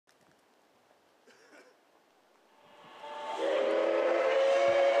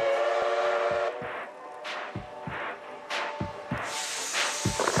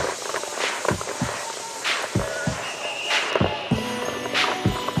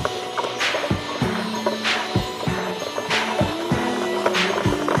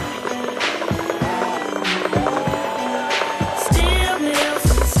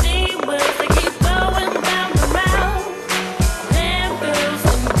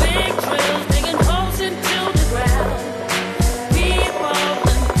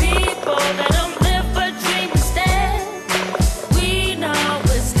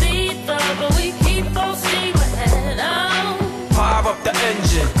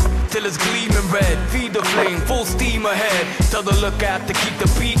till it's gleaming red. Feed the flame, full steam ahead. Tell the lookout to keep the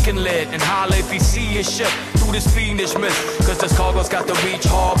beacon lit, and holler if you see a ship through this fiendish mist. Cause this cargo's got to reach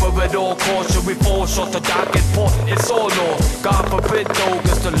harbor at all costs. Should we fall short to dock and port, it's all lost. God forbid though,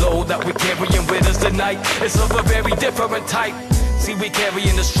 cause the load that we carrying with us tonight is of a very different type. See, we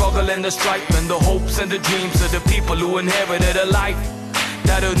carrying the struggle and the strife, and the hopes and the dreams of the people who inherited a life.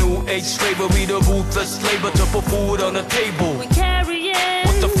 That a new age slavery, the ruthless labor to put food on the table. We carry it,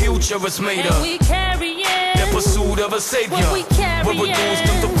 what the future is made of. we carry it, the pursuit of a savior. We're reduced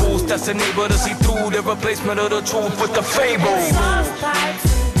into fools that's enabled to see through the replacement of the truth with the fable. Soft pipes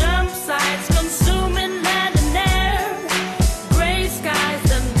and dump sites consuming land and air. Gray skies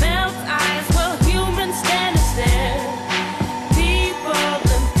that melt eyes while humans stand and stare. People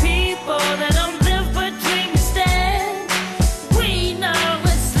and people that don't live but dream instead. We know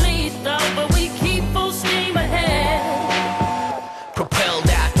it's lethal, but we keep full steam ahead. Propelled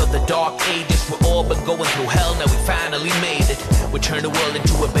out of the dark ages, we're all been going through hell, now we finally made it. We turn the world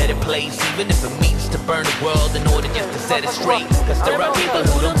into a better place, even if it means to burn the world in order just to set it straight. Cause there are people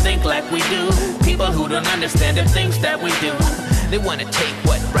who don't think like we do, people who don't understand the things that we do. They wanna take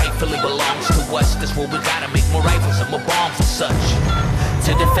what rightfully belongs to us. That's why we gotta make more rifles and more bombs and such,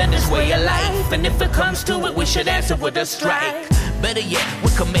 to defend this way of life. And if it comes to it, we should answer with a strike. Better yet, we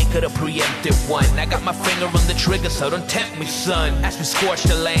can make it a preemptive one. I got my finger on the trigger, so don't tempt me, son. As we scorch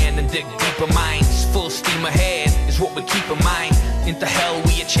the land and dig deeper mines, full steam ahead is what we keep in mind. Into hell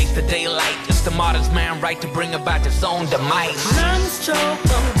we chase the daylight. It's the martyr's man right to bring about his own demise. Lungs choke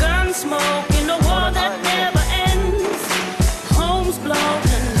from gun smoke in a war that never ends. Homes blown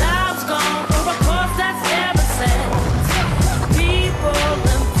and lives gone for a cause that's never said. People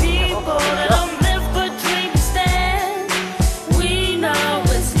and people that don't live but dream instead. We know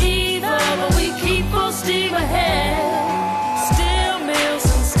it's evil, but we keep full steam ahead. Steel mills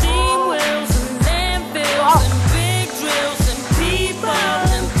and steam wheels and landfills and big drills and people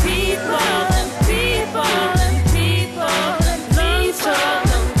and people and people and people and lungs choke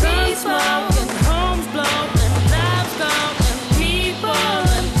and gun smoke and homes blown and lives gone and people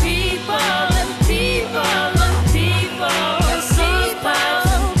and people and people and people and soft pipes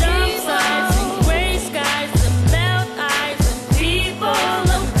and dump sites and gray skies and melt eyes and people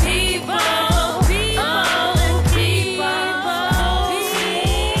and people and people and people.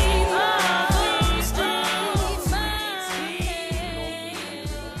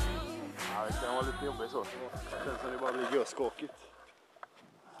 Ja, det kan vara lite jobbigt så. Sen så det bara blir skakigt.